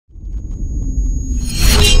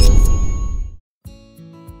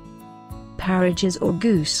Paragis or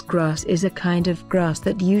goose grass is a kind of grass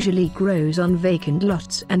that usually grows on vacant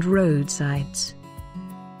lots and roadsides.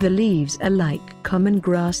 The leaves are like common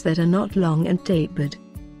grass that are not long and tapered.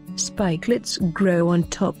 Spikelets grow on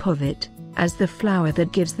top of it, as the flower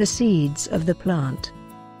that gives the seeds of the plant.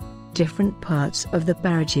 Different parts of the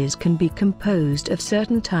Paragis can be composed of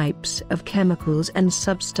certain types of chemicals and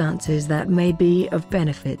substances that may be of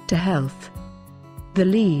benefit to health. The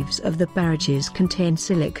leaves of the Paragis contain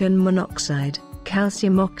silicon monoxide,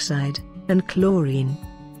 calcium oxide, and chlorine.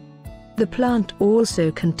 The plant also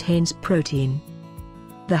contains protein.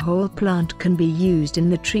 The whole plant can be used in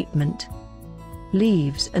the treatment.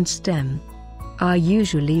 Leaves and stem are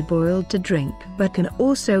usually boiled to drink, but can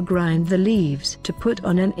also grind the leaves to put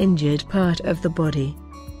on an injured part of the body.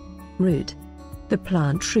 Root. The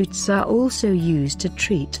plant roots are also used to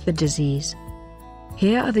treat the disease.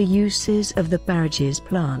 Here are the uses of the Paragis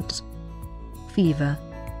plant. Fever.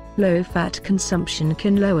 Low-fat consumption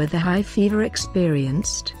can lower the high fever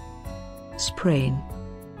experienced. Sprain.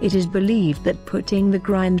 It is believed that putting the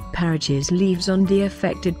grind Paragis leaves on the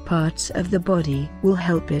affected parts of the body will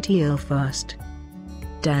help it heal fast.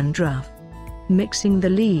 Dandruff. Mixing the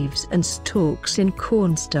leaves and stalks in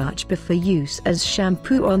cornstarch before use as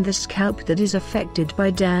shampoo on the scalp that is affected by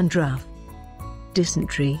dandruff.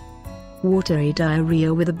 Dysentery. Watery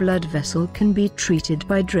diarrhea with a blood vessel can be treated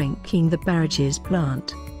by drinking the Paragis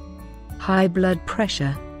plant. High blood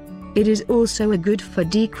pressure. It is also good for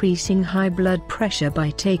decreasing high blood pressure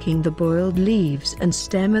by taking the boiled leaves and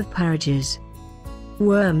stem of Paragis.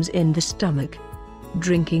 Worms in the stomach.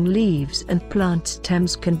 Drinking leaves and plant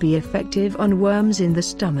stems can be effective on worms in the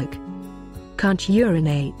stomach. Can't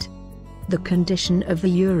urinate. The condition of the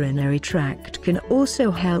urinary tract can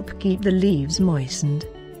also help keep the leaves moistened.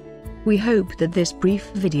 We hope that this brief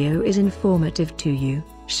video is informative to you.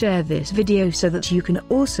 Share this video so that you can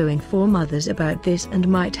also inform others about this and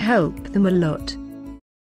might help them a lot.